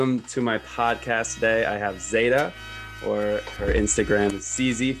Welcome to my podcast today. I have Zeta, or her Instagram is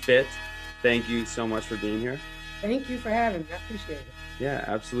CZFit. Thank you so much for being here. Thank you for having me. I appreciate it. Yeah,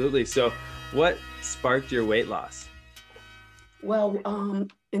 absolutely. So what sparked your weight loss? Well,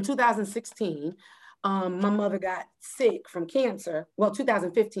 in 2016, my mother got sick from cancer. Well,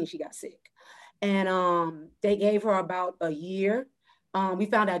 2015, she got sick. And they gave her about a year. We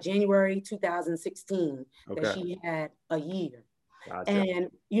found out January 2016 that Okay. she had a year. Gotcha.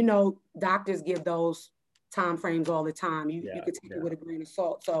 And, doctors give those time frames all the time. You could take it with a grain of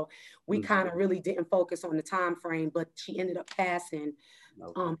salt. So we kind of really didn't focus on the time frame, but she ended up passing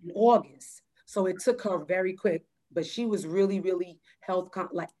in August. So it took her very quick, but she was really, really health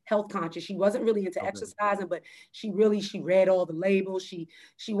conscious. She wasn't really into exercising, but she read all the labels. She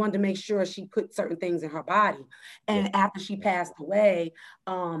wanted to make sure she put certain things in her body. And after she passed away,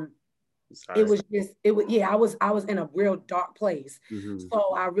 I was in a real dark place.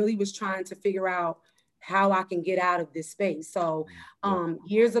 So I really was trying to figure out how I can get out of this space. So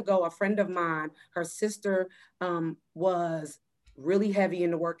years ago, a friend of mine, her sister was really heavy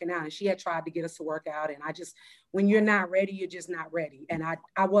into working out, and she had tried to get us to work out. And when you're not ready, you're just not ready. And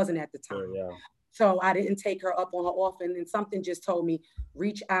I wasn't at the time. So I didn't take her up on her offer. And then something just told me,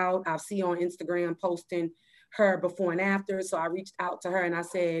 reach out. I'll see you on Instagram posting her before and after. So I reached out to her and I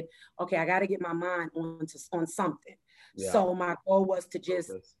said, okay, I got to get my mind on something. So my goal was to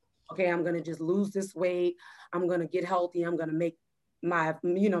I'm going to just lose this weight. I'm going to get healthy. I'm going to make my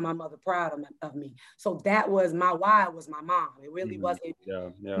mother proud of me. So that was my why, was my mom. It really wasn't,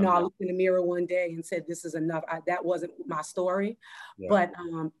 I looked in the mirror one day and said, this is enough. That wasn't my story, but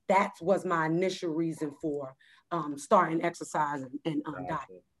that was my initial reason for starting exercising and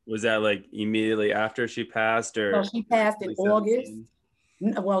diet. Was that like immediately after she passed, or? Well, she passed in August.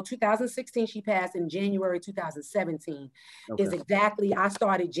 Well, 2016, she passed in January 2017. Is exactly, I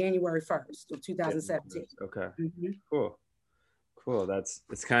started January 1st of 2017. Okay. Cool.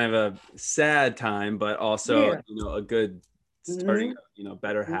 It's kind of a sad time, but also, a good starting,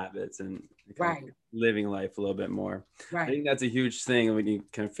 better habits and living life a little bit more. I think that's a huge thing when you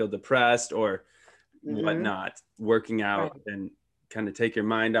kind of feel depressed or whatnot, working out and kind of take your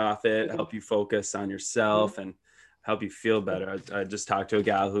mind off it, help you focus on yourself and help you feel better. I just talked to a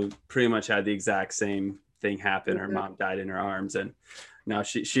gal who pretty much had the exact same thing happen. Her mom died in her arms, and now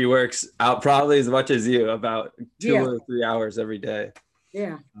she works out probably as much as you, about 2 or 3 hours every day.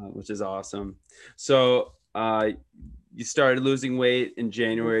 Which is awesome. So you started losing weight in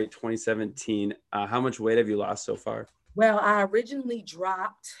January 2017. How much weight have you lost so far? Well, I originally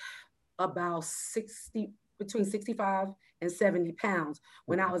dropped about between 65 and 70 pounds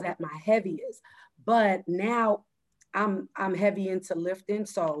when I was at my heaviest, but now I'm heavy into lifting.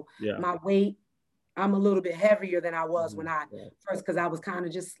 So my weight, I'm a little bit heavier than I was when I first, because I was kind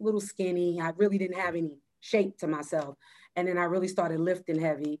of just a little skinny. I really didn't have any shape to myself. And then I really started lifting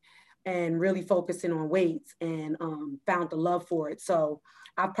heavy and really focusing on weights, and found the love for it. So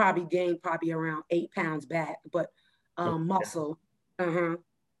I've probably gained around 8 pounds back, but muscle.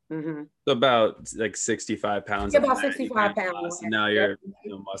 So about like 65 pounds. About 65 pounds. Now you're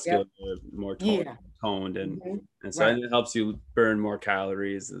muscular, more toned, and so it helps you burn more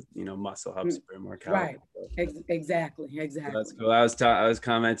calories. Muscle helps you burn more calories. Exactly. So that's cool. I was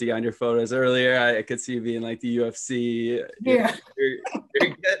commenting on your photos earlier. I could see you being like the UFC. You're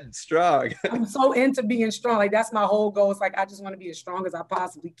getting strong. I'm so into being strong. Like, that's my whole goal. It's like, I just want to be as strong as I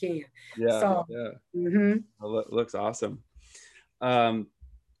possibly can. It looks awesome.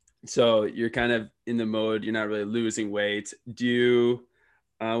 So you're kind of in the mode, you're not really losing weight. Do you,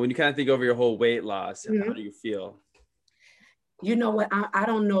 when you kind of think over your whole weight loss, how do you feel? You know what? I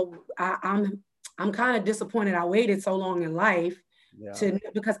don't know. I'm kind of disappointed I waited so long in life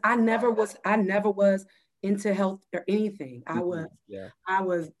because I never was into health or anything. I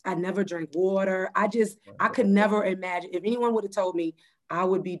never drank water. I could never imagine, if anyone would have told me I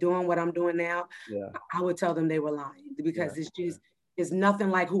would be doing what I'm doing now, I would tell them they were lying, because it's nothing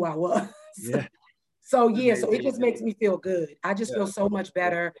like who I was. So it just makes me feel good. I just feel so much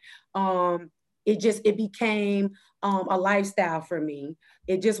better. It became a lifestyle for me.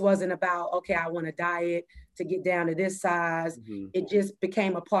 It just wasn't about, okay, I want to diet to get down to this size. It just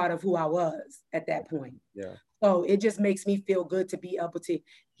became a part of who I was at that point. So it just makes me feel good to be able to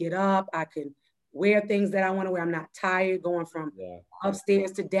get up. I can wear things that I want to wear. I'm not tired going from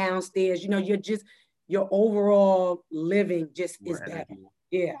upstairs to downstairs. Your overall living just is better.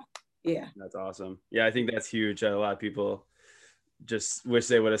 That's awesome. I think that's huge. A lot of people just wish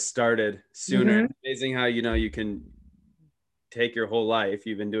they would have started sooner. It's amazing how you can take your whole life,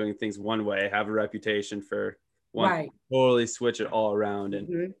 you've been doing things one way, have a reputation for want to totally switch it all around.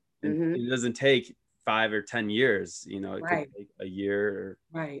 And, and it doesn't take 5 or 10 years, you know, it could take a year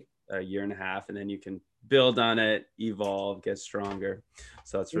or a year and a half, and then you can build on it, evolve, get stronger.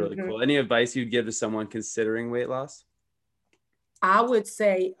 So that's really cool. Any advice you'd give to someone considering weight loss? I would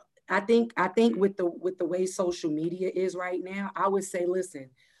say, I think with the way social media is right now, I would say, listen,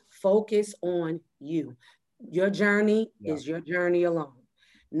 focus on you. Your journey is your journey alone.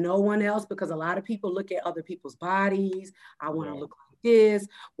 No one else, because a lot of people look at other people's bodies. I want to look like this.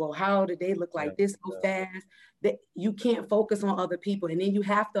 Well, how did they look like this so fast? That you can't focus on other people. And then you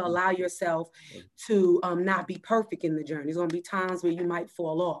have to allow yourself to not be perfect in the journey. There's going to be times where you might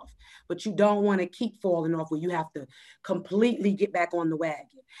fall off, but you don't want to keep falling off where you have to completely get back on the wagon.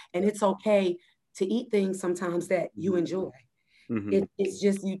 And it's okay to eat things sometimes that you enjoy. It's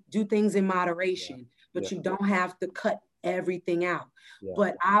just, you do things in moderation, but you don't have to cut everything out.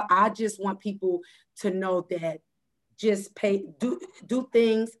 But I just want people to know that just do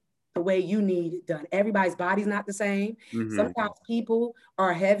things the way you need it done. Everybody's body's not the same. Sometimes people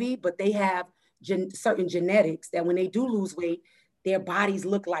are heavy, but they have certain genetics that when they do lose weight, their bodies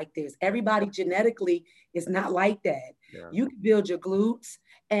look like this. Everybody genetically is not like that. You can build your glutes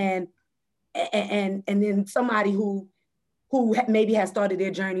and then somebody who maybe has started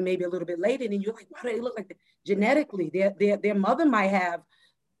their journey maybe a little bit later, and you're like, why do they look like that? Genetically, their mother might have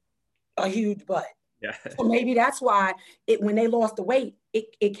a huge butt. So maybe that's why when they lost the weight,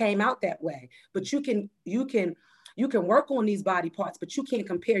 it came out that way. But you can work on these body parts, but you can't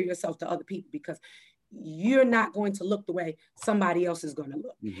compare yourself to other people, because you're not going to look the way somebody else is going to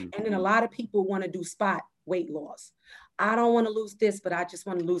look. And then a lot of people want to do spot weight loss. I don't want to lose this, but I just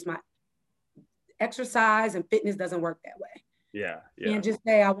want to lose my exercise, and fitness doesn't work that way. And just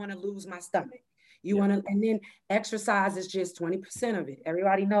say, I want to lose my stomach. You want to, and then exercise is just 20% of it.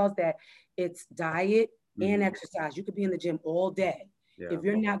 Everybody knows that it's diet and exercise. You could be in the gym all day. If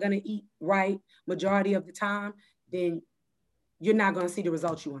you're not going to eat right majority of the time, then you're not going to see the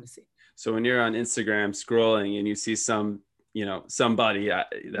results you want to see. So when you're on Instagram scrolling and you see somebody that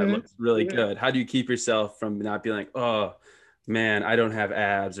looks really good, how do you keep yourself from not being like, oh man, I don't have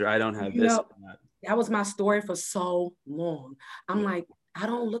abs, or I don't have this? That was my story for so long. I'm like, I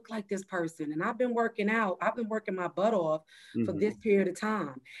don't look like this person. And I've been working out. I've been working my butt off for this period of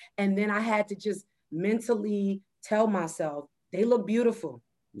time. And then I had to just mentally tell myself, they look beautiful.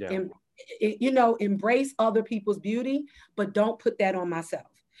 And, embrace other people's beauty, but don't put that on myself.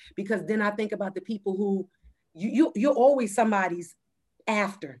 Because then I think about the people who you're always somebody's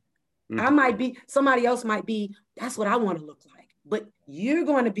after. I might be, somebody else might be, that's what I want to look like. But you're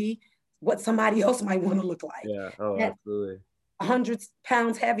going to be what somebody else might want to look like. Absolutely. 100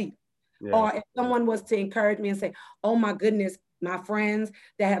 pounds heavy. Or if someone was to encourage me and say, oh my goodness, my friends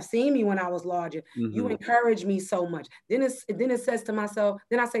that have seen me when I was larger, you encourage me so much. Then it says to myself,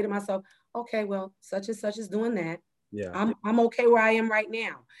 then I say to myself, okay, well, such and such is doing that. I'm okay where I am right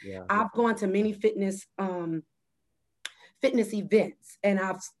now. I've gone to many fitness events, and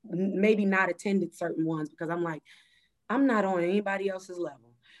I've maybe not attended certain ones because I'm like, I'm not on anybody else's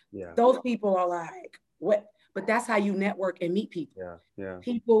level. Those people are like, what? But that's how you network and meet people.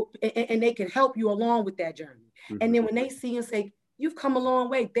 People, and they can help you along with that journey. And then when they see and say, you've come a long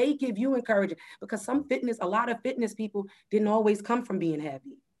way, they give you encouragement, because a lot of fitness people didn't always come from being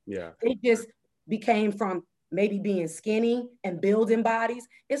heavy. They just became from maybe being skinny and building bodies.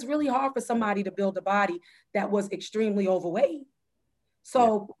 It's really hard for somebody to build a body that was extremely overweight.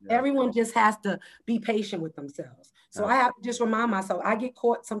 So everyone just has to be patient with themselves. So I have to just remind myself, I get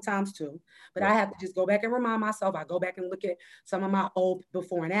caught sometimes too, but I have to just go back and remind myself. I go back and look at some of my old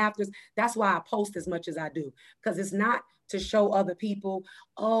before and afters. That's why I post as much as I do, because it's not to show other people,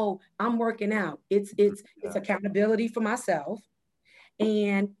 oh, I'm working out. It's accountability for myself.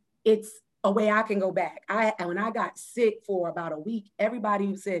 And it's a way I can go back. When I got sick for about a week,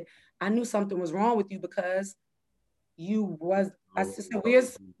 everybody said, I knew something was wrong with you, because I said,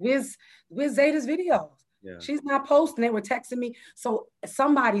 where's Zeta's videos? She's not posting. They were texting me. So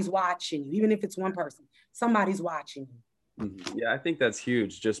somebody's watching you, even if it's one person, somebody's watching you. Yeah, I think that's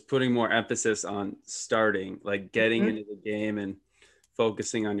huge. Just putting more emphasis on starting, like getting into the game and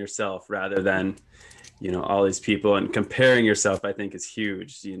focusing on yourself rather than, all these people, and comparing yourself, I think is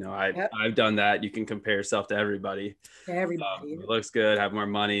huge. I've done that. You can compare yourself to everybody. It looks good, have more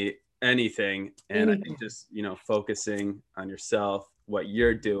money, anything. And I think just, focusing on yourself, what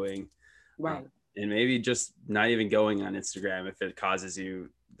you're doing. And maybe just not even going on Instagram if it causes you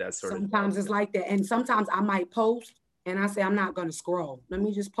that sort of. Sometimes it's like that. And sometimes I might post and I say, I'm not going to scroll. Let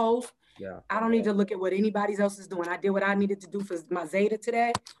me just post. I don't need to look at what anybody else is doing. I did what I needed to do for my Zeta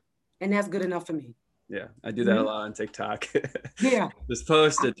today, and that's good enough for me. Yeah, I do that a lot on TikTok. Yeah. Just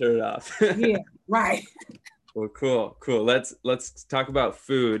post it, turn it off. Yeah, right. Well, cool. Let's talk about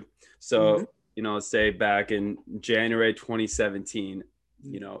food. So, you know, say back in January 2017,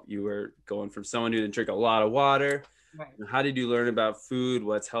 you know, you were going from someone who didn't drink a lot of water. Right. How did you learn about food?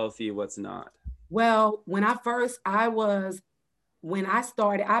 What's healthy, what's not? Well, when I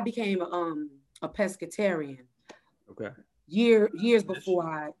started, I became a pescatarian. Okay. Years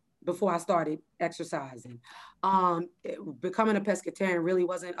before I started exercising. Becoming a pescatarian really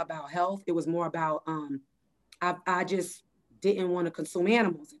wasn't about health. It was more about I just didn't want to consume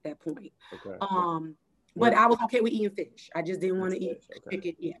animals at that point. Okay. But I was okay with eating fish. I just didn't want to eat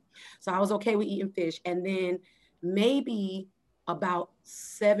chicken. Yeah. So I was okay with eating fish. And then maybe about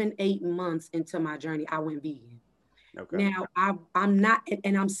 7-8 months into my journey, I went vegan. Okay. Now I'm not,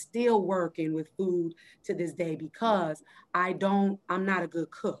 and I'm still working with food to this day because I'm not a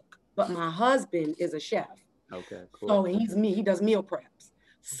good cook, but my husband is a chef. Okay, cool. So he does meal preps.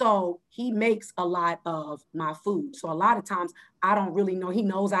 So he makes a lot of my food. So a lot of times I don't really know. He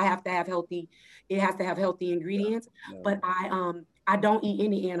knows it has to have healthy ingredients, but I don't eat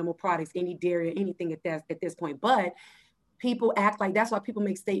any animal products, any dairy, or anything at this point. But people act like that's why people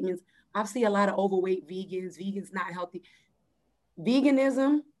make statements. I see a lot of overweight vegans not healthy.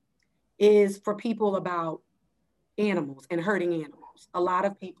 Veganism is for people about animals and hurting animals. A lot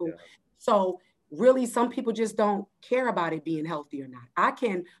of people. Yeah. So really, some people just don't care about it being healthy or not. I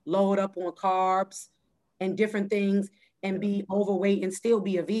can load up on carbs and different things and be overweight and still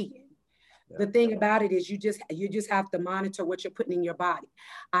be a vegan. The thing about it is you just have to monitor what you're putting in your body.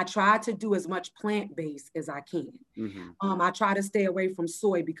 I try to do as much plant-based as I can. I try to stay away from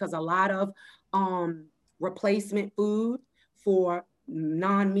soy because a lot of replacement food for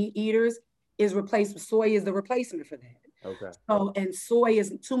non-meat eaters is replaced. Soy is the replacement for that. Okay. So, and soy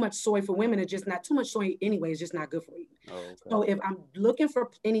is too much soy for women. It's just not too much soy anyway. It's just not good for you. Oh, okay. So if I'm looking for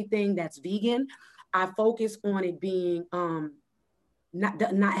anything that's vegan, I focus on it being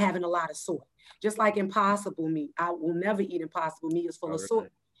not having a lot of soy. Just like Impossible meat, I will never eat Impossible meat. It's full of soy.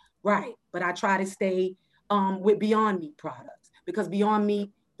 Right. But I try to stay with Beyond Meat products because Beyond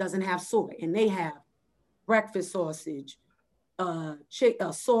Meat doesn't have soy, and they have breakfast sausage,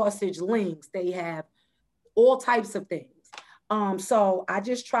 sausage links. They have all types of things. So I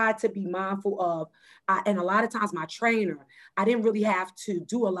just try to be mindful of, and a lot of times my trainer, I didn't really have to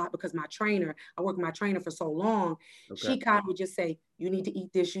do a lot because I worked with my trainer for so long. Okay. She kind of would just say, you need to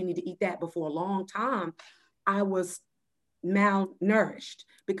eat this, you need to eat that. But for a long time, I was malnourished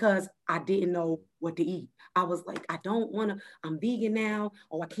because I didn't know what to eat. I was like, I'm vegan now,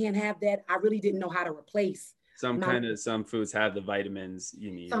 or I can't have that. I really didn't know how to replace. Some foods have the vitamins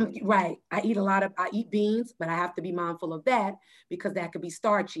you need. Right. I eat beans, but I have to be mindful of that because that could be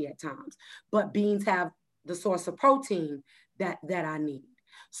starchy at times. But beans have the source of protein that I need.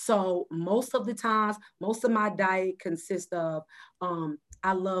 So most of the times, most of my diet consists of, I'm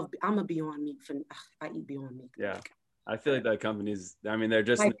a Beyond Meat fan. I eat Beyond Meat. Yeah. I feel like that company's, they're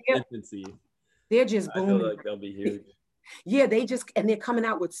just in infancy. They're just booming. I feel like they'll be huge. Yeah, they're coming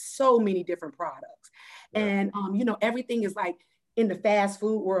out with so many different products. Yeah. And, everything is like in the fast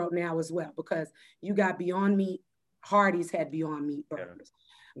food world now as well, because you got Beyond Meat. Hardee's had Beyond Meat burgers,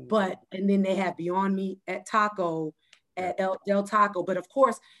 and then they have Beyond Meat at Del Taco. But of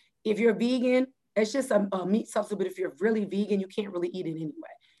course, if you're vegan, it's just a meat substitute. But if you're really vegan, you can't really eat it anyway.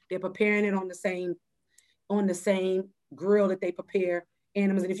 They're preparing it on the same grill that they prepare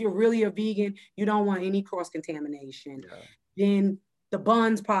animals. And if you're really a vegan, you don't want any cross-contamination. Yeah. Then the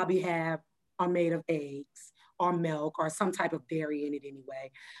buns probably are made of eggs or milk or some type of dairy in it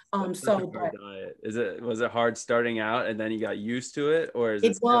anyway. Was it hard starting out and then you got used to it, or is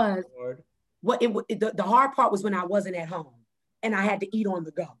it was hard? Well, the hard part was when I wasn't at home and I had to eat on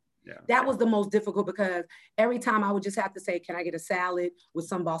the go. Yeah. That was the most difficult because every time I would just have to say, can I get a salad with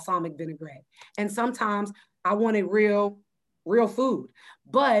some balsamic vinaigrette? And sometimes I wanted real food.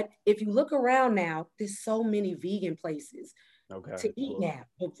 But if you look around now, there's so many vegan places to eat now.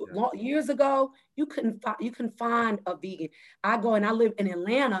 Years ago, you couldn't find a vegan. I live in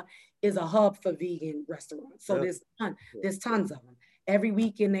Atlanta is a hub for vegan restaurants. So there's tons of them. Every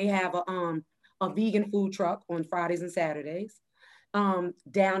weekend they have a vegan food truck on Fridays and Saturdays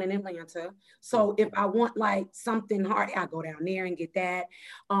down in Atlanta. So if I want like something hard, I go down there and get that.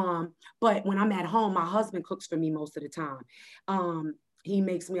 But when I'm at home, my husband cooks for me most of the time. He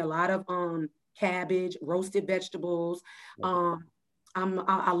makes me a lot of cabbage, roasted vegetables. I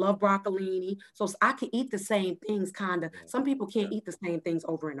love broccolini. So I can eat the same things kind of. Some people can't eat the same things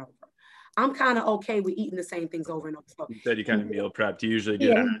over and over. I'm kind of okay with eating the same things over and over. So, you said you kind of meal prepped. You usually do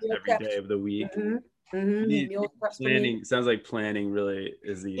that every day of the week. Mm-hmm. Meal prep planning sounds like planning really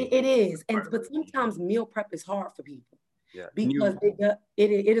is the. It is, but sometimes meal prep is hard for people. Yeah, because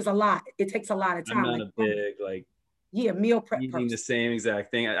it is a lot. It takes a lot of time. I'm not a big like. Yeah, meal prep eating person. the same exact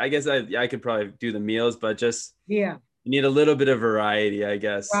thing. I guess I could probably do the meals, but just you need a little bit of variety, I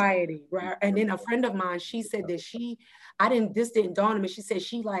guess. Variety, right? And then a friend of mine, she said that this didn't dawn on me. She said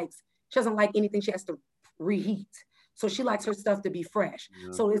she doesn't like anything she has to reheat. So she likes her stuff to be fresh.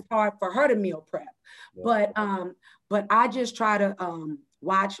 Yeah. So it's hard for her to meal prep. Yeah. But I just try to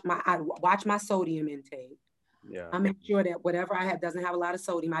watch my sodium intake. Yeah. I make sure that whatever I have doesn't have a lot of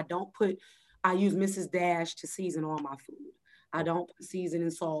sodium. I use Mrs. Dash to season all my food. I don't put seasoning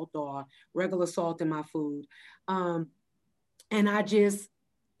salt or regular salt in my food. And I just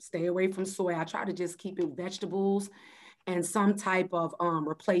stay away from soy. I try to just keep it vegetables and some type of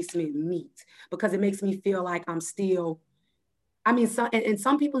replacement meat because it makes me feel like I'm still,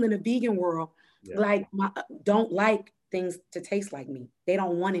 some people in the vegan world don't like things to taste like meat. They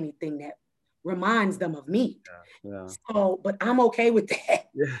don't want anything that reminds them of meat. Yeah. So, but I'm okay with that.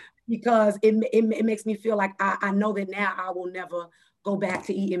 Yeah. Because it makes me feel like I know that now I will never go back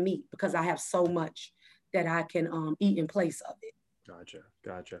to eating meat because I have so much that I can eat in place of it.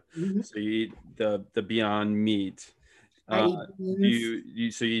 Gotcha. Mm-hmm. So you eat the Beyond Meat. You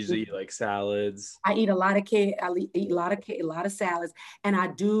usually eat like salads. I eat a lot of kale. I eat a lot of salads, and I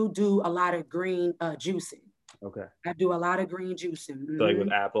do a lot of green juicing. Okay. I do a lot of green juicing. Mm-hmm. So like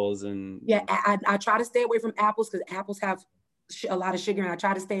with apples and. Yeah, I try to stay away from apples because apples have a lot of sugar, and I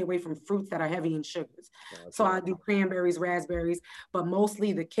try to stay away from fruits that are heavy in sugars. So I do cranberries, raspberries, but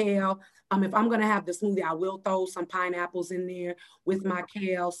mostly the kale. If I'm gonna have the smoothie, I will throw some pineapples in there with my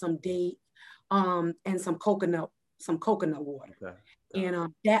kale, some date, and some coconut water. Okay.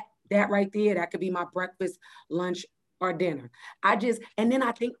 And that right there, that could be my breakfast, lunch, or dinner. And then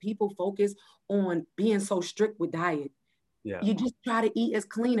I think people focus on being so strict with diet. Yeah. You just try to eat as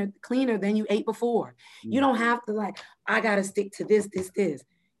cleaner than you ate before. You don't have to I got to stick to this.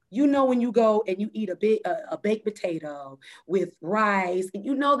 When you go and you eat a baked potato with rice,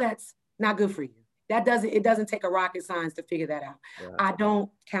 that's not good for you. It doesn't take a rocket science to figure that out. Yeah. I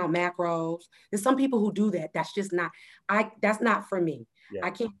don't count macros. There's some people who do that. That's just that's not for me. Yeah. I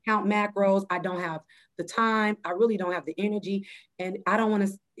can't count macros. I don't have the time. I really don't have the energy, and I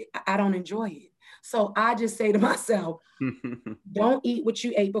don't enjoy it. So I just say to myself, don't eat what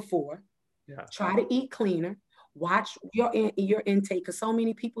you ate before. Yeah. Try to eat cleaner. Watch your intake, because so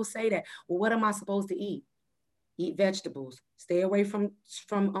many people say that. Well, what am I supposed to eat? Eat vegetables. Stay away from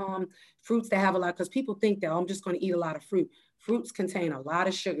fruits that have a lot, because people think that I'm just going to eat a lot of fruit. Fruits contain a lot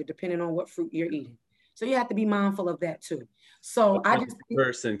of sugar depending on what fruit you're eating. So you have to be mindful of that too. So I just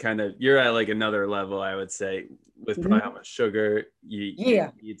you're at like another level, I would say, with probably how much sugar you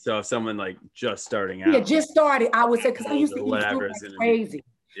eat. So if someone like just starting out, just started, I would say, because I used to eat fruit like crazy.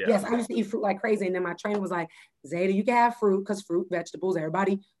 Yeah. Yes, I used to eat fruit like crazy, and then my trainer was like, Zeta, you can have fruit because fruit, vegetables,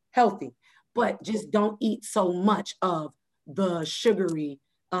 everybody healthy, but just don't eat so much of the sugary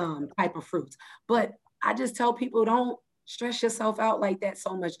type of fruits. But I just tell people, don't stress yourself out like that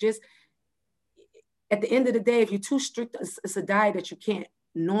so much. Just at the end of the day, if you're too strict, it's a diet that you can't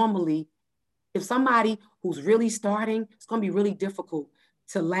normally. If somebody who's really starting, it's going to be really difficult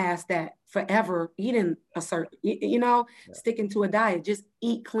to last that forever eating a certain, sticking to a diet. Just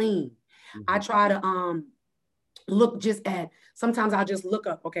eat clean. Mm-hmm. I try to look sometimes I'll just look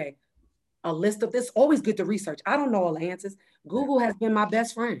up, a list of this. Always good to research. I don't know all the answers. Google has been my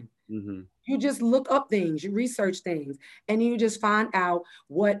best friend. Mm-hmm. You just look up things, you research things, and you just find out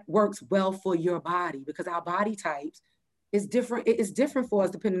what works well for your body, because our body types is different. It's different for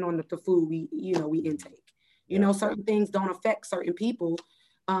us depending on the food we intake. Certain things don't affect certain people's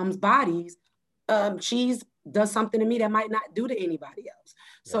bodies. Cheese does something to me that might not do to anybody else.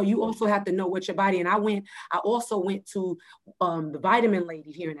 So you also have to know what your body. And I also went to the vitamin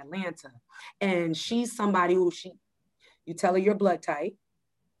lady here in Atlanta, and she's somebody who you tell her your blood type,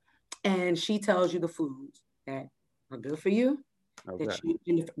 and she tells you the foods that are good for you. Okay.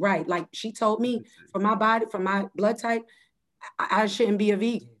 Right. Like she told me for my body, for my blood type, I shouldn't be a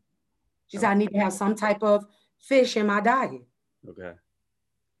vegan. She said I need to have some type of fish in my diet. Okay.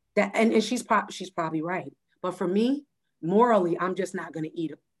 And she's probably right. But for me, morally, I'm just not going to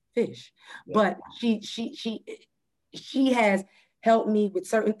eat a fish. Yeah. But she has helped me with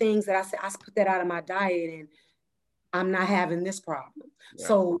certain things that I said, I put that out of my diet and I'm not having this problem. Yeah.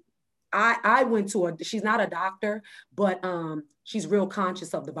 So I went to she's not a doctor, but she's real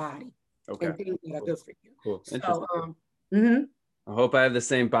conscious of the body and things that are good for you. Cool. So, I hope I have the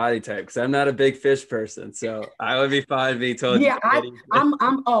same body type, because I'm not a big fish person. So I would be fine being told. Yeah, I'm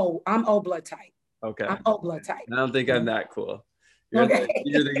O blood type. Okay. I'm O blood type. I don't think I'm that cool. Okay.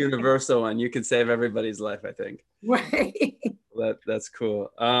 You're the universal one. You can save everybody's life, I think. Right. That's cool.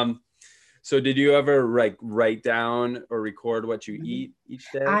 So did you ever like write down or record what you eat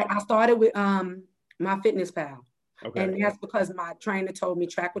each day? I started with MyFitnessPal. Okay. And that's because my trainer told me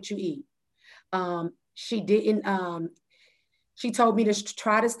track what you eat. She didn't she told me to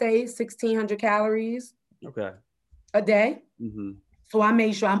try to stay 1,600 calories a day. Mm-hmm. So I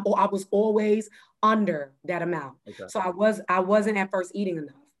made sure I was always under that amount. Okay. So I wasn't at first eating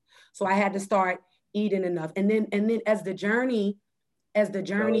enough. So I had to start eating enough. And then as the journey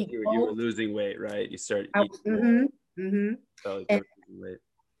you were losing weight, right? You started eating. So like you were losing weight.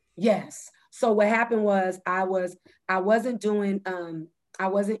 Yes. So what happened was I wasn't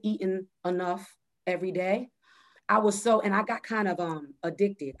eating enough every day. And I got kind of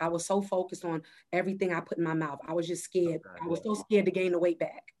addicted. I was so focused on everything I put in my mouth. I was just scared. I was so scared to gain the weight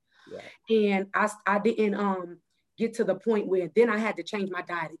back. Yeah. And I didn't get to the point where then I had to change my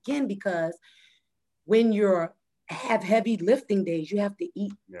diet again, because when have heavy lifting days, you have to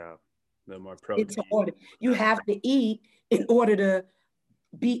eat. Yeah. The more protein. You have to eat in order to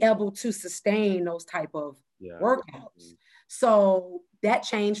be able to sustain those type of workouts. So that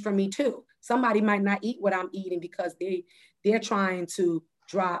changed for me too. Somebody might not eat what I'm eating because they're trying to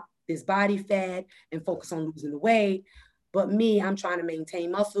drop this body fat and focus on losing the weight. But me, I'm trying to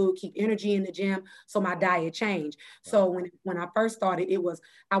maintain muscle, keep energy in the gym. So my diet changed. So when I first started,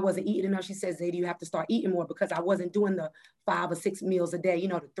 I wasn't eating enough. She says, Zadie, you have to start eating more, because I wasn't doing the 5 or 6 meals a day,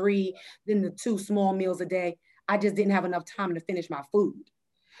 the 3, then the 2 small meals a day. I just didn't have enough time to finish my food.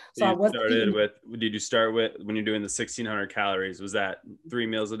 So did you start with, when you're doing the 1,600 calories, was that 3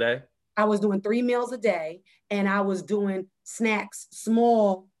 meals a day? I was doing 3 meals a day, and I was doing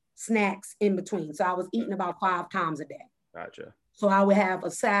small snacks in between. So I was eating about 5 times a day. Gotcha. So I would have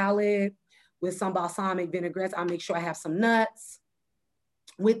a salad with some balsamic vinaigrettes. I'll make sure I have some nuts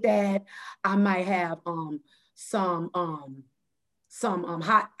with that. I might have some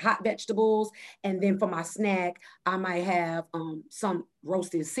hot vegetables, and then for my snack I might have some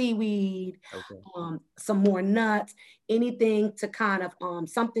roasted seaweed, some more nuts, anything to kind of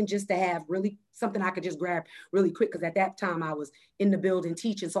something just to have something I could just grab really quick, because at that time I was in the building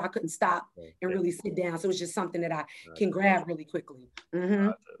teaching, so I couldn't stop and really sit down. So it's just something that I can grab really quickly. Mm-hmm.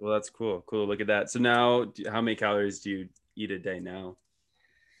 Well, that's cool. Look at that. So now, how many calories do you eat a day now?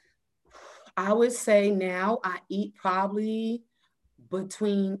 I would say now I eat probably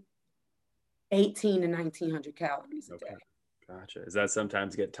between 1,800 and 1,900 calories a day. Gotcha. Does that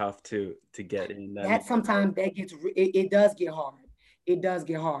sometimes get tough to get in? Sometimes it does get hard. It does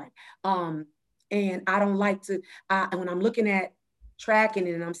get hard. And I don't like to, when I'm looking at tracking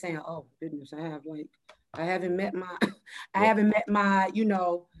it and I'm saying, oh goodness, I haven't met my, my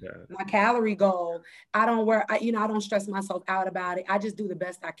calorie goal. I don't stress myself out about it. I just do the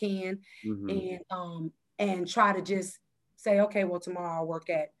best I can, and try to just say, okay, well, tomorrow I'll work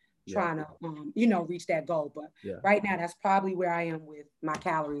at trying to, reach that goal. But right now, that's probably where I am with my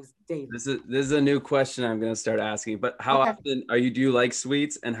calories daily. This is a new question I'm going to start asking, but how often do you like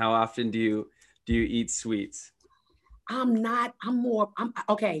sweets, and how often do you eat sweets? Yes,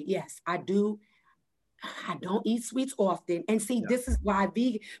 I do. I don't eat sweets often. And see, this is why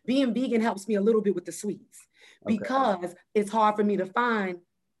being vegan helps me a little bit with the sweets, because it's hard for me to find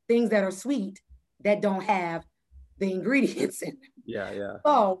things that are sweet that don't have the ingredients in them. Yeah.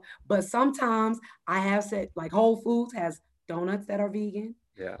 So, but sometimes I have said, like, Whole Foods has donuts that are vegan.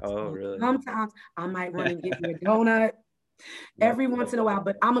 Yeah. Oh, really? Sometimes I might run and get me a donut every once in a while.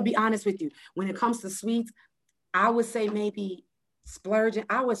 But I'm gonna be honest with you. When it comes to sweets, I would say maybe splurging.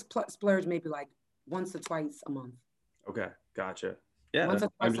 I would splurge maybe like once or twice a month. Okay, gotcha. Yeah,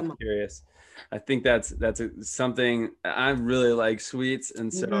 I'm just curious. I think that's something. I really like sweets,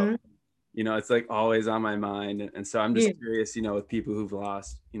 and so it's like always on my mind. And so I'm just curious, with people who've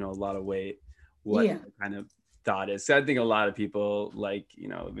lost, a lot of weight, what kind of thought is. So I think a lot of people like,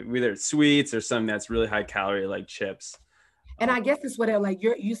 whether it's sweets or something that's really high calorie, like chips. And I guess it's whatever. Like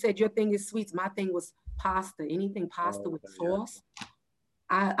you said, your thing is sweets. My thing was pasta. Anything pasta with sauce.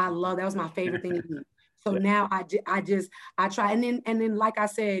 I love, that was my favorite thing to eat. So now I try, and then like I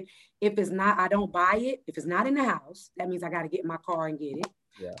said, if it's not, I don't buy it. If it's not in the house, that means I got to get in my car and get it.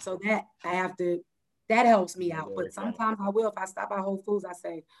 Yeah. So that helps me out. But sometimes I will, if I stop at Whole Foods, I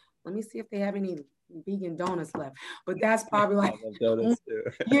say, let me see if they have any vegan donuts left. But that's probably like,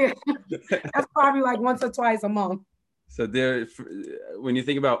 that's probably like once or twice a month. So when you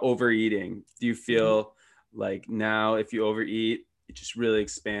think about overeating, do you feel like now if you overeat, it just really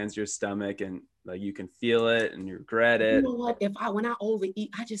expands your stomach and Like you can feel it and you regret You it. know what? When I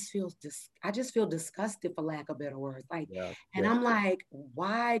overeat, I just feel disgusted, for lack of better words. Like, Yeah. and I'm like,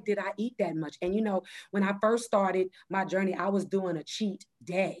 why did I eat that much? And you know, when I first started my journey, I was doing a cheat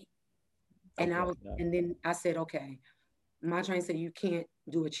day. And Okay. Yeah. and then I said, okay, my trainer said you can't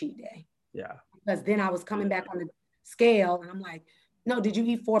do a cheat day. Yeah. Because then I was coming back on the scale and I'm like, no, did you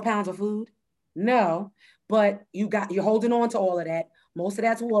eat 4 pounds of food? No, but you're holding on to all of that. Most of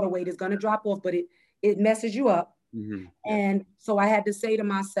that's water weight. It's gonna drop off, but it messes you up. Mm-hmm. Yeah. And so I had to say to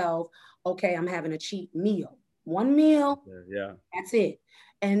myself, okay, I'm having a cheat meal. One meal, Yeah. that's it.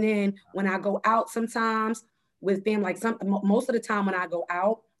 And then when I go out sometimes with them, like most of the time when I go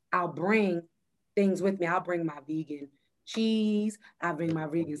out, I'll bring things with me. I'll bring my vegan cheese. I bring my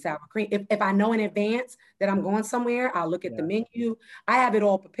vegan sour cream. If I know in advance that I'm going somewhere, I'll look at the menu. I have it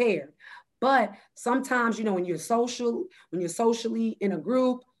all prepared. But sometimes, you know, when you're socially in a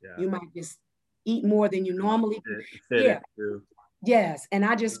group, you might just eat more than you normally do. Yeah. Yes. And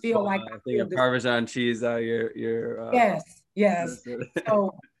I just feel like I think of Parmesan cheese out yes.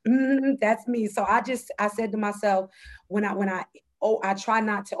 So that's me. So I said to myself, I try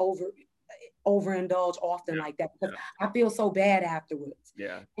not to overindulge often like that, because I feel so bad afterwards.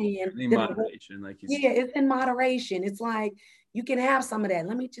 Yeah. And in moderation, like you said. Yeah, it's in moderation. It's like you can have some of that.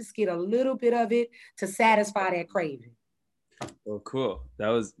 Let me just get a little bit of it to satisfy that craving. Well, cool.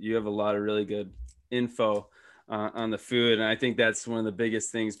 You have a lot of really good info on the food. And I think that's one of the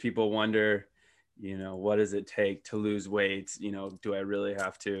biggest things people wonder, you know, what does it take to lose weight? You know, do I really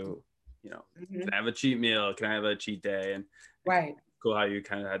have to, you know, can I have a cheat meal? Can I have a cheat day? And right. Cool how you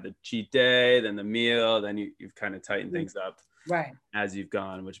kind of had the cheat day, then the meal, then you've kind of tightened things up as you've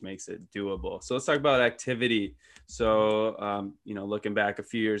gone, which makes it doable. So let's talk about activity. So, you know, looking back a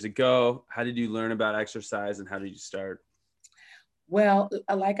few years ago, how did you learn about exercise and how did you start? Well,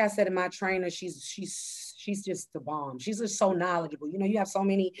 like I said, in my trainer, she's just the bomb. She's just so knowledgeable. You know, you have so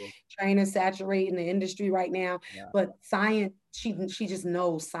many trainers saturating the industry right now, but science, she just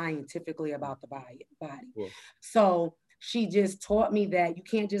knows scientifically about the body. Cool. So she just taught me that you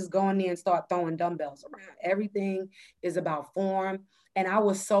can't just go in there and start throwing dumbbells around. Everything is about form. And I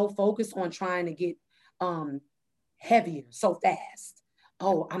was so focused on trying to get heavier so fast.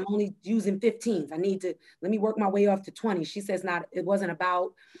 Oh, I'm only using 15s. Let me work my way up to 20. She says it wasn't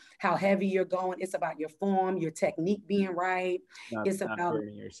about how heavy you're going. It's about your form, your technique being right. It's about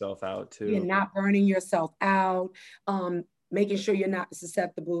burning yourself out too. You're not burning yourself out. Making sure you're not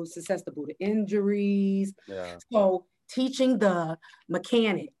susceptible to injuries. Yeah. So teaching the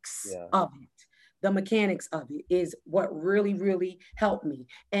mechanics of it. The mechanics of it is what really, really helped me.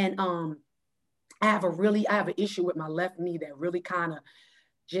 And I have an issue with my left knee that really kind of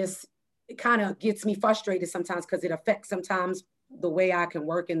gets me frustrated sometimes, because it affects sometimes the way I can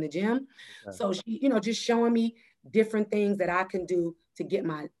work in the gym. Okay. So she, you know, just showing me different things that I can do to get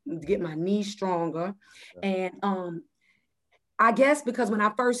my knee stronger. Okay. And I guess because when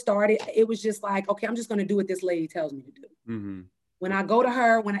I first started, it was just like, okay, I'm just going to do what this lady tells me to do. Mm-hmm. When I go to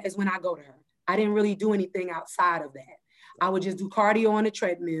her, when I go to her, I didn't really do anything outside of that. I would just do cardio on the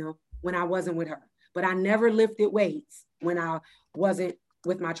treadmill when I wasn't with her, but I never lifted weights when I wasn't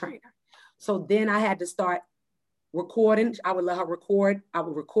with my trainer. So then I had to start recording. I would let her record. I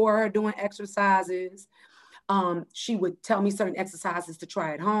would record her doing exercises. She would tell me certain exercises to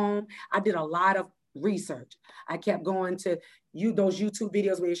try at home. I did a lot of research. I kept going to those YouTube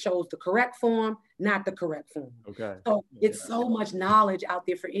videos where it shows the correct form, not the correct form. Okay. So it's so much knowledge out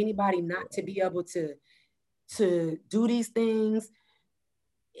there for anybody not to be able to do these things.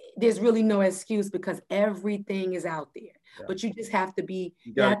 There's really no excuse, because everything is out there. Yeah. But you just have to be.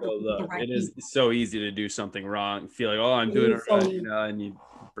 You gotta go look. It is so easy to do something wrong. Feel like, oh, I'm doing it right, you know, and you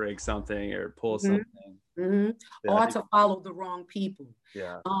break something or pull something. Mm-hmm. Or to follow the wrong people.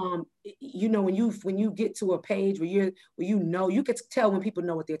 Yeah. You know, when you get to a page where you could tell when people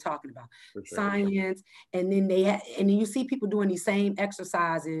know what they're talking about. Sure. Science, and then and then you see people doing these same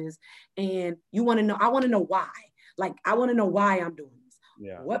exercises, and you want to know. I want to know why. Like, I want to know why I'm doing this.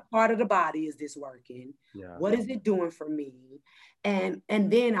 Yeah. What part of the body is this working? Yeah. What is it doing for me? And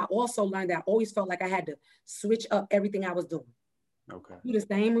then I also learned that I always felt like I had to switch up everything I was doing. Okay. Do the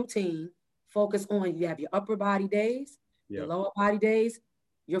same routine. Focus on, you have your upper body days, your lower body days,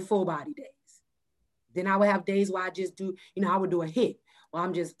 your full body days. Then I would have days where I just do, you know, I would do a HIIT, where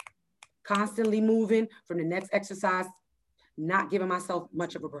I'm just constantly moving from the next exercise, not giving myself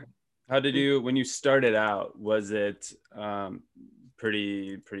much of a break. How did you, when you started out, was it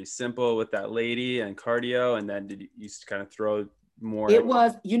pretty simple with that lady and cardio? And then did you kind of throw more? It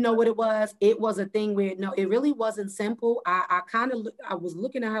was, you know what it was? It was a thing where, no, it really wasn't simple. I was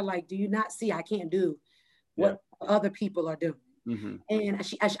looking at her like, do you not see I can't do what other people are doing? Mm-hmm.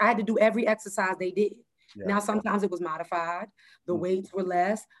 And I had to do every exercise they did. Yeah. Now, sometimes it was modified. The weights were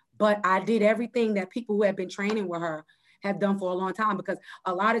less, but I did everything that people who have been training with her have done for a long time, because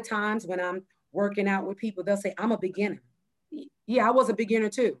a lot of times when I'm working out with people, they'll say, I'm a beginner. Yeah, I was a beginner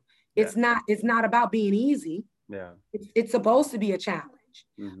too. Yeah. It's not about being easy. Yeah. It's supposed to be a challenge,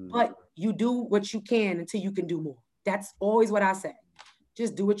 but you do what you can until you can do more. That's always what I say.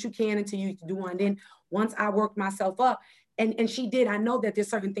 Just do what you can until you can do one. And then once I worked myself up, and she did, I know that there's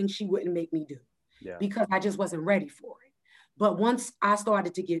certain things she wouldn't make me do because I just wasn't ready for it. But once I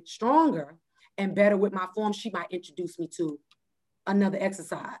started to get stronger and better with my form, she might introduce me to another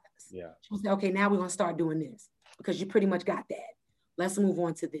exercise. Yeah. She would say, okay, now we're going to start doing this because you pretty much got that. Let's move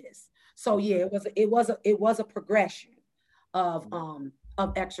on to this. So yeah, it was a progression of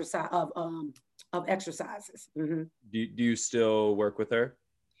exercise of exercises. Mm-hmm. Do you still work with her?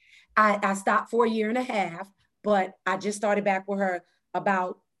 I stopped for a year and a half, but I just started back with her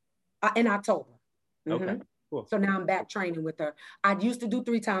about in October. Mm-hmm. Okay, cool. So now I'm back training with her. I used to do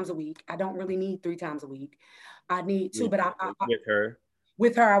 3 times a week. I don't really need 3 times a week. I need 2, but I with her.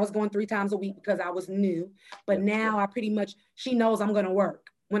 With her, I was going 3 times a week because I was new. But now I pretty much, she knows I'm going to work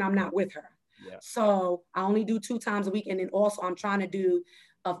when I'm not with her. Yeah. So I only do 2 times a week. And then also I'm trying to do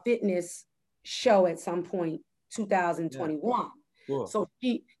a fitness show at some point, 2021. Yeah. Cool. So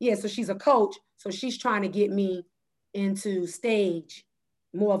so she's a coach. So she's trying to get me into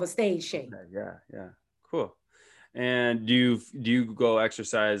more of a stage shape. Okay. Yeah. Cool. And do you go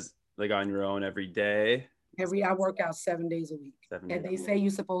exercise like on your own every day? I work out 7 days a week. And they say you're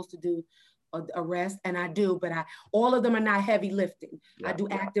supposed to do a rest, and I do, but all of them are not heavy lifting. Yeah. I do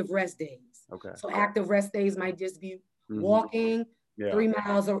active rest days. Okay. So active rest days might just be walking 3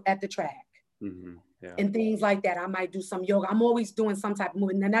 miles at the track. Mm-hmm. Yeah. And things like that. I might do some yoga. I'm always doing some type of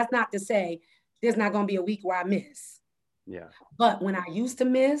movement. And that's not to say there's not going to be a week where I miss. Yeah. But when I used to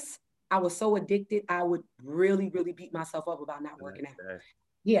miss, I was so addicted, I would really, really beat myself up about not working out.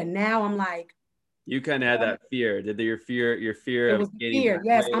 Yeah. Now I'm like, you kind of had that fear. Did your fear it was of getting fear?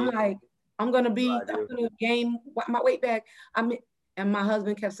 Yes. Weight? I'm like, I'm gonna gain my weight back. And my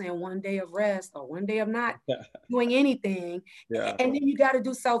husband kept saying 1 day of rest or 1 day of not doing anything. Yeah. And then you got to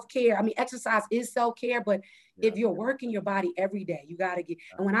do self-care. I mean, exercise is self-care, but if you're working your body every day, you got to get,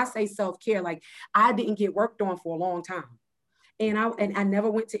 and when I say self-care, like I didn't get worked on for a long time. And I never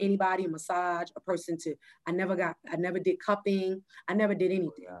went to anybody, a massage, a person I never did cupping. I never did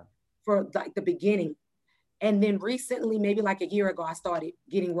anything for like the beginning. And then recently, maybe like a year ago, I started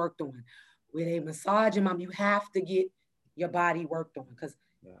getting worked on with a massage. And you have to get your body worked on, because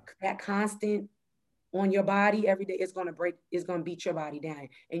that constant on your body every day is going to beat your body down,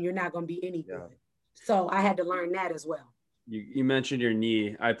 and you're not going to be any good. So I had to learn that as well. You mentioned your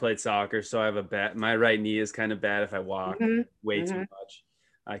knee. I played soccer, so I have my right knee is kind of bad. If I walk way too much,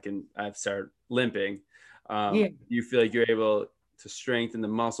 I've started limping. Do you feel like you're able to strengthen the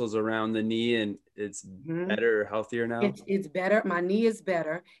muscles around the knee, and it's better or healthier now? It's better. My knee is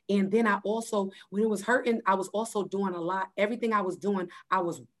better. And then I also, when it was hurting, I was also doing a lot. Everything I was doing, I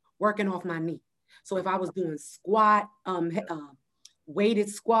was working off my knee. So if I was doing weighted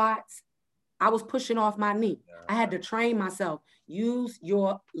squats, I was pushing off my knee. I had to train myself. Use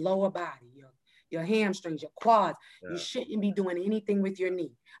your lower body, your hamstrings, your quads. You shouldn't be doing anything with your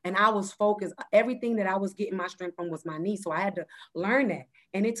knee. And I was focused. Everything that I was getting my strength from was my knee. So I had to learn that.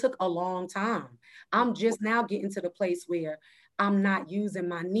 And it took a long time. I'm just now getting to the place where I'm not using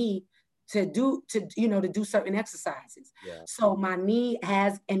my knee to do certain exercises. Yeah. So my knee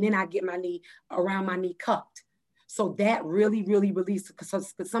and then I get my knee around my knee cupped. So that really, really releases,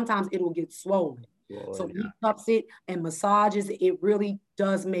 because sometimes it will get swollen. So he cups it and massages it. It really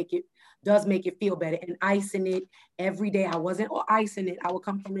does make it feel better. And icing it every day. I wasn't icing it. I would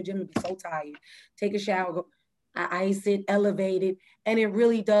come from the gym and be so tired, take a shower, I ice it, elevate it. And it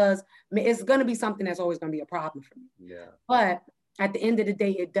really does. It's going to be something that's always going to be a problem for me. Yeah. But at the end of the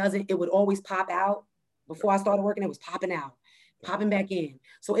day, it would always pop out. Before I started working, it was popping out, popping back in.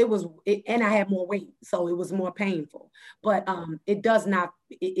 So and I had more weight, so it was more painful. But it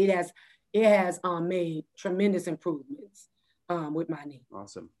has made tremendous improvements with my knee.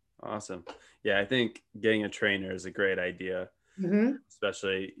 Awesome. Yeah, I think getting a trainer is a great idea,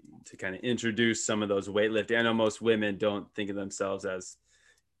 especially to kind of introduce some of those weightlifting. I know most women don't think of themselves as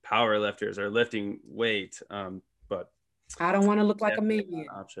power lifters or lifting weight, but I don't want to look like a man.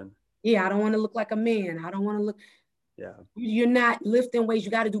 Option. Yeah, I don't want to look like a man. I don't want to look. Yeah. You're not lifting weights.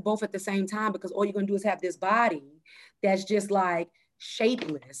 You got to do both at the same time, because all you're going to do is have this body that's just like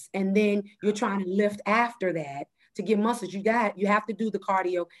shapeless. And then you're trying to lift after that to get muscles. You have to do the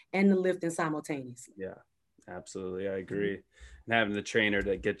cardio and the lifting simultaneously. Yeah, absolutely. I agree. And having the trainer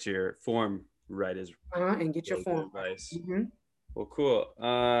to get your form right is and get really your form advice. Well,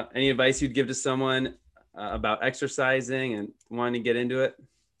 cool. Any advice you'd give to someone about exercising and wanting to get into it?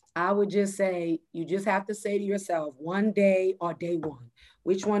 I would just say, you just have to say to yourself, one day or day one.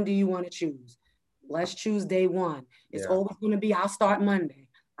 Which one do you want to choose? Let's choose day one. It's always going to be, I'll start Monday.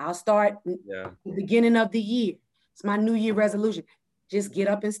 I'll start the beginning of the year. It's my New Year resolution. Just get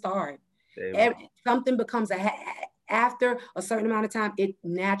up and start. Something becomes after a certain amount of time, it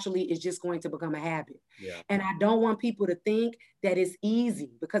naturally is just going to become a habit. And I don't want people to think that it's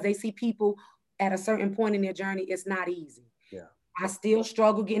easy, because they see people at a certain point in their journey, it's not easy. I still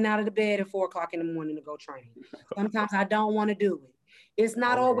struggle getting out of the bed at 4 o'clock in the morning to go train. Sometimes I don't want to do it. It's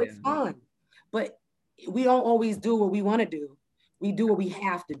not always fun, but we don't always do what we want to do. We do what we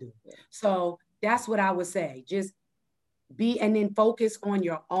have to do. So that's what I would say. Just be, and then focus on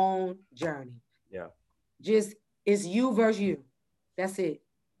your own journey. Just, it's you versus you. That's it.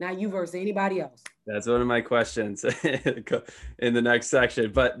 Not you versus anybody else. That's one of my questions in the next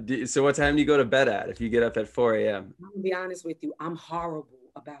section. But so what time do you go to bed at if you get up at 4 a.m.? I'm gonna be honest with you. I'm horrible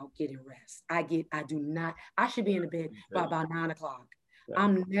about getting rest. I should be in the bed by about 9 o'clock.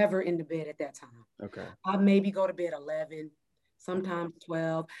 I'm never in the bed at that time. I maybe go to bed 11, sometimes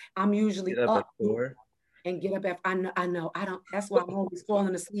 12. I'm usually up at 4 and get up at, I know. I don't, that's why I'm always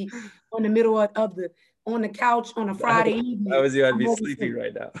falling asleep on the middle of on the couch on a Friday evening. I was you, I'd be sleeping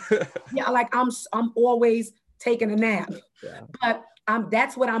right now. Like I'm always taking a nap. But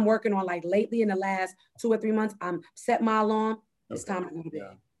that's what I'm working on. Like lately in the last 2 or 3 months, I'm set my alarm. It's time to go to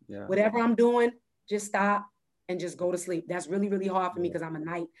bed. Whatever I'm doing, just stop and just go to sleep. That's really, really hard for me because I'm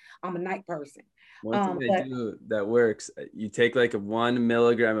a night person. One thing I do that works, you take like 1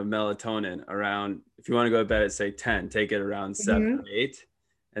 milligram of melatonin around, if you want to go to bed at say 10, take it around 7 or 8.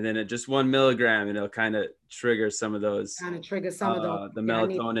 And then at just 1 milligram, and it'll kind of trigger some of those. The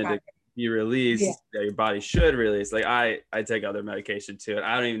melatonin to be released that your body should release. Like I take other medication too. And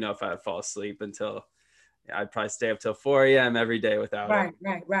I don't even know if I'd fall asleep until I'd probably stay up till 4 a.m. every day without it.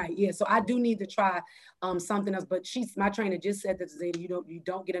 Right. Yeah. So I do need to try something else. But my trainer just said that today, you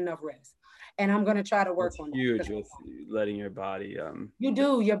don't get enough rest. And I'm going to try to work on that. Huge with letting your body. You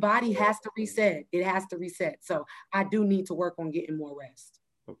do. Your body has to reset. It has to reset. So I do need to work on getting more rest.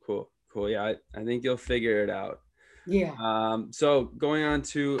 Oh, cool. Yeah, I think you'll figure it out. Yeah. So going on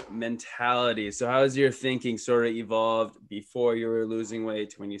to mentality. So how has your thinking sort of evolved before you were losing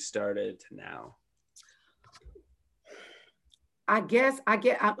weight to when you started to now? I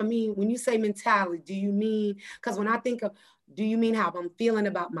mean, when you say mentality, do you mean, because when I think of, do you mean how I'm feeling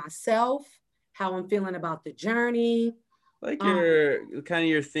about myself, how I'm feeling about the journey? Like your kind of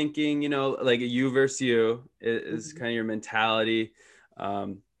your thinking, like you versus you is kind of your mentality.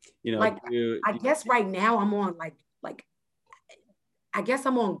 Like, I guess right now I'm on like I guess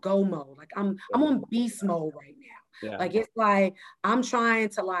I'm on go mode. Like I'm on beast mode right now. Like it's like I'm trying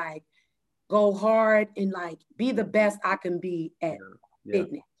to like go hard and like be the best I can be at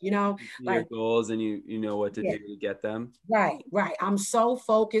fitness, like your goals, and you know what to do to get them. Right. I'm so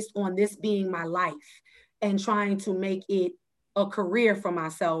focused on this being my life and trying to make it a career for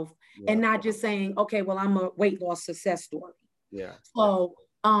myself and not just saying, okay, well, I'm a weight loss success story. So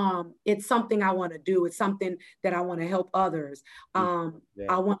it's something I want to do. It's something that I want to help others. I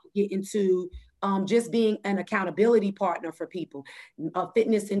want to get into just being an accountability partner for people, a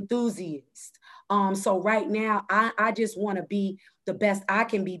fitness enthusiast. So right now, I just want to be the best I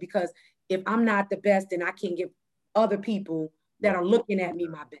can be, because if I'm not the best, then I can't give other people that are looking at me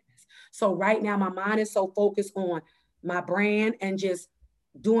my best. So right now, my mind is so focused on my brand and just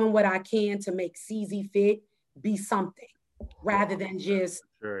doing what I can to make CZ Fit be something rather than just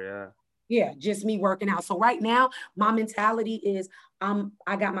just me working out. So right now, my mentality is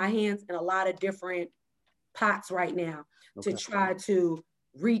I got my hands in a lot of different pots right now to try to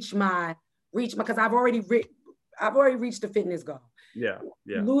reach my because I've already reached the fitness goal.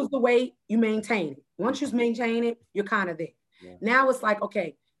 You lose the weight, you maintain it. Once you maintain it, you're kind of there. Now it's like,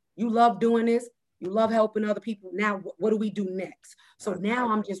 okay, you love doing this, you love helping other people. Now what do we do next? So now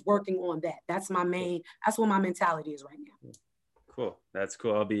I'm just working on that. That's what my mentality is right now. Cool. That's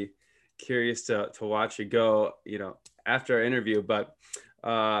cool. I'll be curious to watch you go, after our interview. But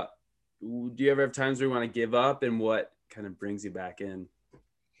do you ever have times where you want to give up, and what kind of brings you back in?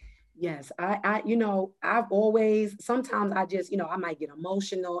 Yes, I've always, sometimes I just, I might get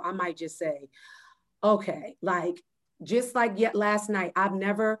emotional. I might just say, okay, like, just like last night,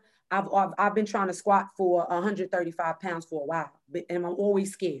 I've been trying to squat for 135 pounds for a while, and I'm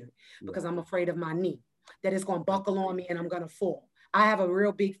always scared because I'm afraid of my knee, that it's going to buckle on me and I'm going to fall. I have a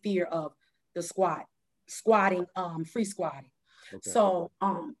real big fear of the squatting, free squatting. Okay. So,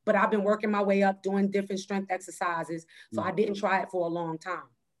 but I've been working my way up, doing different strength exercises. So I didn't try it for a long time.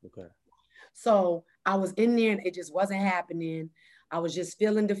 Okay. So I was in there and it just wasn't happening. I was just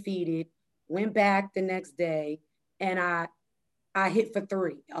feeling defeated. Went back the next day and I hit for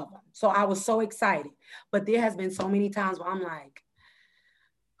 3 of them. So I was so excited. But there has been so many times where I'm like,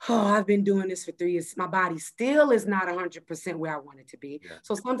 oh, I've been doing this for 3 years. My body still is not 100% where I want it to be. Yeah.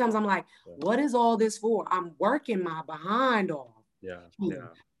 So sometimes I'm like, what is all this for? I'm working my behind off. Yeah.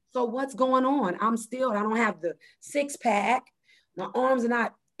 So what's going on? I don't have the 6-pack. My arms are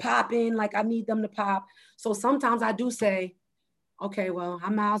not popping like I need them to pop. So sometimes I do say, okay, well, I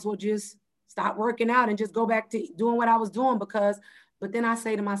might as well just stop working out and just go back to doing what I was doing but then I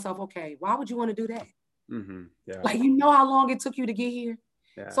say to myself, okay, why would you want to do that? Mm-hmm. Yeah. Like, you know how long it took you to get here?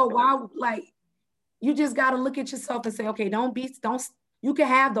 Yeah. So why, like, you just got to look at yourself and say, okay, you can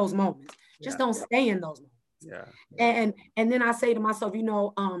have those moments. Just don't stay in those moments. Yeah. And then I say to myself,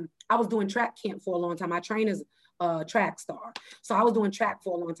 I was doing track camp for a long time. I train as a track star. So I was doing track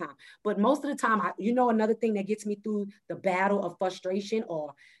for a long time. But most of the time, another thing that gets me through the battle of frustration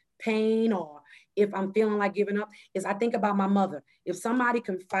or pain, or if I'm feeling like giving up, is I think about my mother. If somebody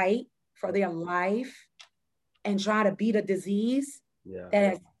can fight for their life and try to beat a disease that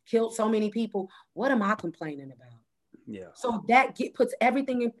has killed so many people, what am I complaining about? Yeah. So that puts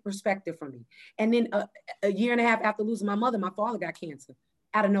everything in perspective for me. And then a year and a half after losing my mother, my father got cancer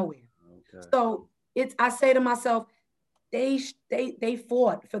out of nowhere. Okay. So I say to myself, they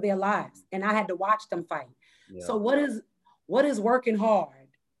fought for their lives, and I had to watch them fight. Yeah. So what is working hard?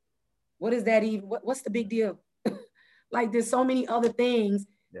 What is that even? What's the big deal? Like, there's so many other things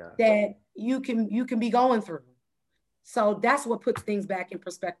that you can be going through. So that's what puts things back in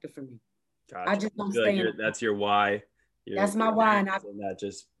perspective for me. Gotcha. I just don't stay like that's your why. That's my why. And that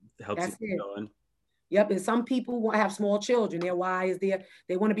just helps you keep going. Yep. And some people want to have small children. Their why is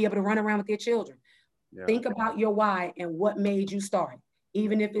they want to be able to run around with their children. Yeah. Think about your why and what made you start.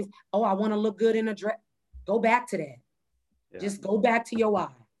 Even if it's, I want to look good in a dress. Go back to that. Yeah. Just go back to your why.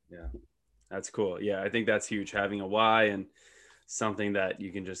 Yeah. That's cool. Yeah. I think that's huge. Having a why and something that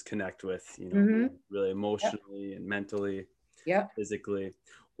you can just connect with, really emotionally and mentally, physically.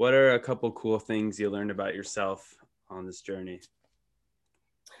 What are a couple cool things you learned about yourself on this journey?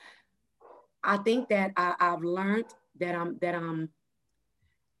 I think that I've learned that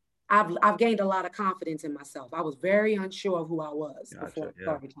I've gained a lot of confidence in myself. I was very unsure of who I was before I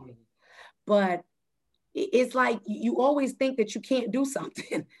started training. But it's like you always think that you can't do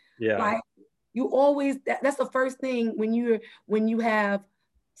something. Yeah. Like, you always, that's the first thing when you have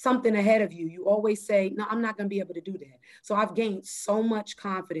something ahead of you, you always say, no, I'm not going to be able to do that. So I've gained so much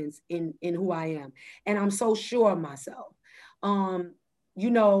confidence in who I am. And I'm so sure of myself.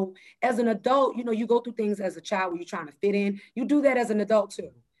 As an adult, you go through things as a child where you're trying to fit in. You do that as an adult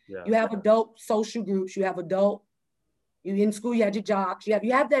too. Yeah. You have adult social groups. You have you in school, you had your jocks. You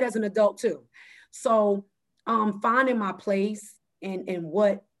have that as an adult too. So finding my place and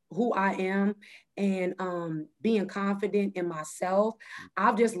who I am and being confident in myself,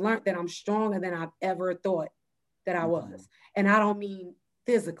 I've just learned that I'm stronger than I've ever thought that I was. And I don't mean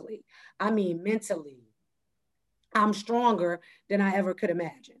physically, I mean mentally. I'm stronger than I ever could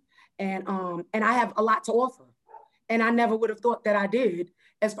imagine. And I have a lot to offer. And I never would have thought that I did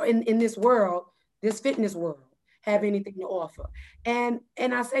as far in this world, this fitness world, have anything to offer. And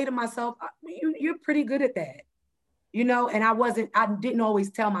I say to myself, you're pretty good at that. And I didn't always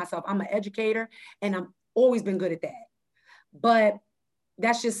tell myself I'm an educator and I've always been good at that. But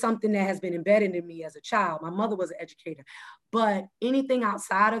that's just something that has been embedded in me as a child. My mother was an educator, but anything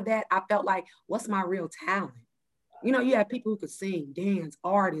outside of that, I felt like, what's my real talent? You have people who could sing, dance,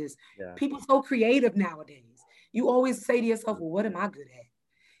 artists, people so creative nowadays. You always say to yourself, well, what am I good at?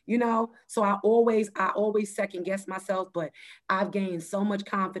 So I always second guess myself, but I've gained so much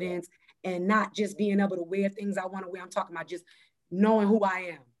confidence and not just being able to wear things I want to wear. I'm talking about just knowing who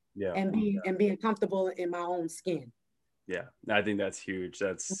I am and being comfortable in my own skin. Yeah, I think that's huge.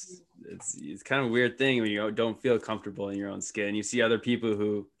 It's kind of a weird thing when you don't feel comfortable in your own skin. You see other people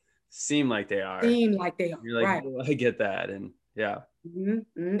who seem like they are. You're like, right. Oh, I get that. And yeah.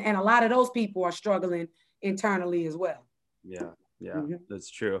 Mm-hmm. And a lot of those people are struggling internally as well. Yeah. That's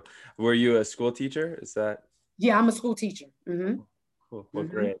true. Were you a school teacher? Is that? Yeah, I'm a school teacher. Mm-hmm. Cool. What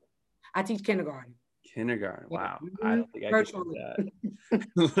grade? I teach kindergarten. Kindergarten. Wow. Mm-hmm. I don't think I could do that.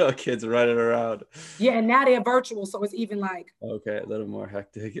 Virtually. Little kids running around. Yeah, and now they're virtual, so it's even like, okay, a little more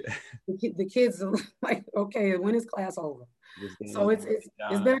hectic. the kids are like, okay, when is class over? So it's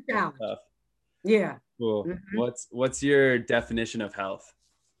been a challenge. Tough. Yeah. Cool. What's your definition of health?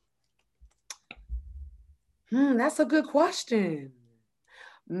 That's a good question.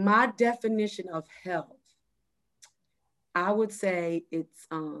 My definition of health, I would say it's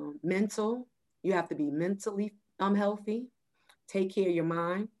mental. You have to be mentally healthy. Take care of your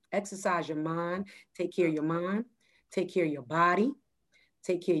mind. Exercise your mind. Take care of your mind. Take care of your body.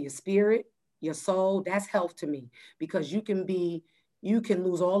 Take care of your spirit, your soul. That's health to me, because you can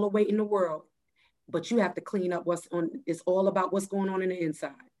lose all the weight in the world, but you have to clean up what's on. It's all about what's going on in the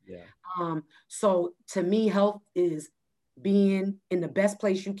inside. Yeah. So to me, health is being in the best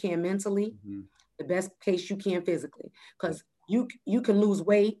place you can mentally, the best place you can physically, because you can lose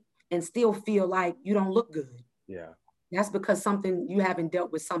weight and still feel like you don't look good. Yeah. That's because you haven't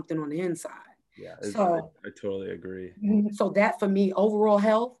dealt with something on the inside. Yeah. So I totally agree. So that for me, overall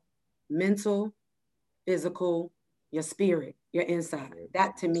health, mental, physical, your spirit, your inside.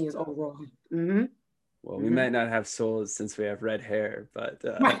 That to me is overall health. Mm-hmm. Well, we might not have souls since we have red hair, but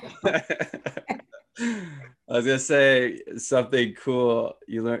I was gonna say something cool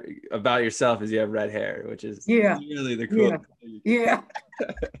you learn about yourself is you have red hair, which is really the coolest thing. Yeah.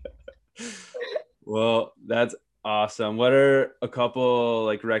 Well, that's awesome. What are a couple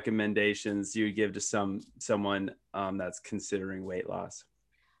like recommendations you would give to someone that's considering weight loss?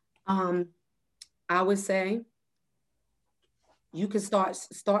 I would say you can start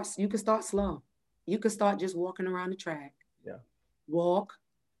slow. You could start just walking around the track. Yeah. Walk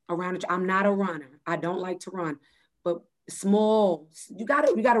around. I'm not a runner. I don't like to run, but small. You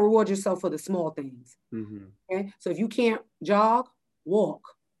gotta reward yourself for the small things. Okay. So if you can't jog, walk.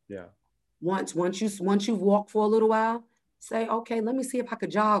 Yeah. Once you've walked for a little while, say, okay, let me see if I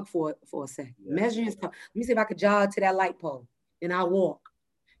could jog for a second. Yeah. Measure yourself. Let me see if I could jog to that light pole. Then I'll walk.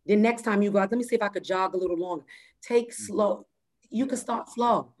 Then next time you go out, let me see if I could jog a little longer. Take slow. You can start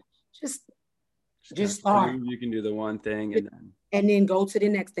slow. Just start. You can do the one thing and then go to the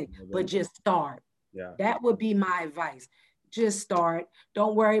next thing, but just start. Yeah. That would be my advice. Just start.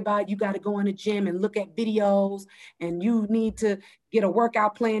 Don't worry about you got to go in the gym and look at videos and you need to get a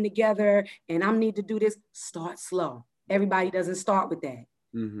workout plan together and I need to do this. Start slow. Everybody doesn't start with that.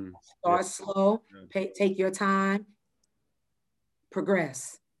 Start slow. Take your time.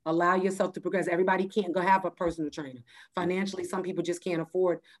 Progress. Allow yourself to progress. Everybody can't go have a personal trainer. Financially, some people just can't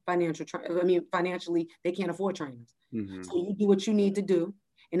afford financially, they can't afford trainers. So you do what you need to do.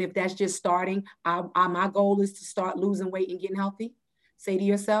 And if that's just starting, my goal is to start losing weight and getting healthy. Say to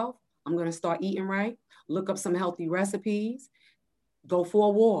yourself, I'm going to start eating right. Look up some healthy recipes. Go for a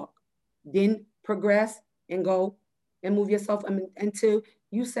walk. Then progress and go and move yourself until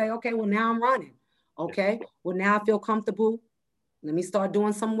you say, okay, well, now I'm running. Okay, well, now I feel comfortable. Let me start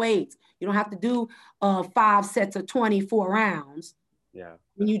doing some weights. You don't have to do 5 sets of 24 rounds. Yeah.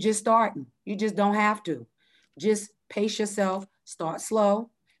 When you just starting, you just don't have to. Just pace yourself, start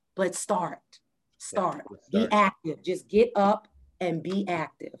slow, but start. Be active. Just get up and be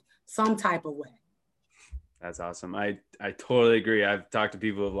active some type of way. That's awesome. I totally agree. I've talked to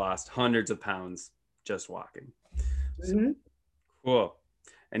people who have lost hundreds of pounds just walking. So, cool.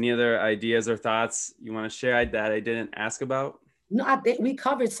 Any other ideas or thoughts you want to share that I didn't ask about? No, I think we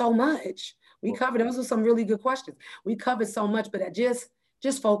covered so much. Those were some really good questions. We covered so much, but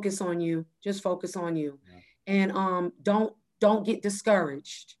just focus on you. Just focus on you. Yeah. And don't get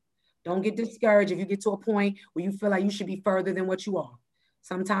discouraged. Don't get discouraged if you get to a point where you feel like you should be further than what you are.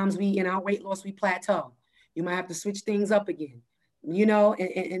 Sometimes in our weight loss, we plateau. You might have to switch things up again,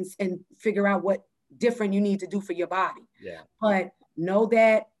 and figure out what different you need to do for your body. Yeah. But know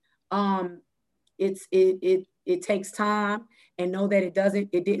that it takes time, and know that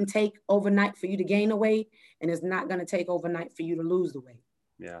it didn't take overnight for you to gain the weight, and it's not going to take overnight for you to lose the weight.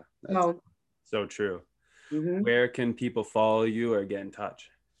 Yeah. That's so true. Where can people follow you or get in touch?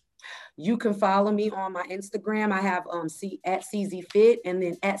 You can follow me on my Instagram. I have at CZ Fit and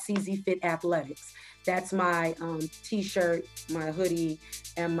then at CZ Fit Athletics. That's my t-shirt, my hoodie,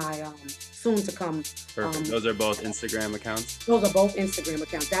 and my soon to come. Perfect. Those are both Instagram accounts? Those are both Instagram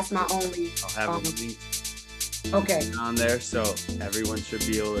accounts. That's my only. I'll have a link on there so everyone should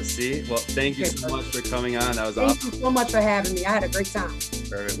be able to see. Well, thank you so much for coming on. That was awesome. Thank you so much for having me. I had a great time.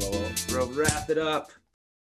 Perfect. Well, we'll wrap it up.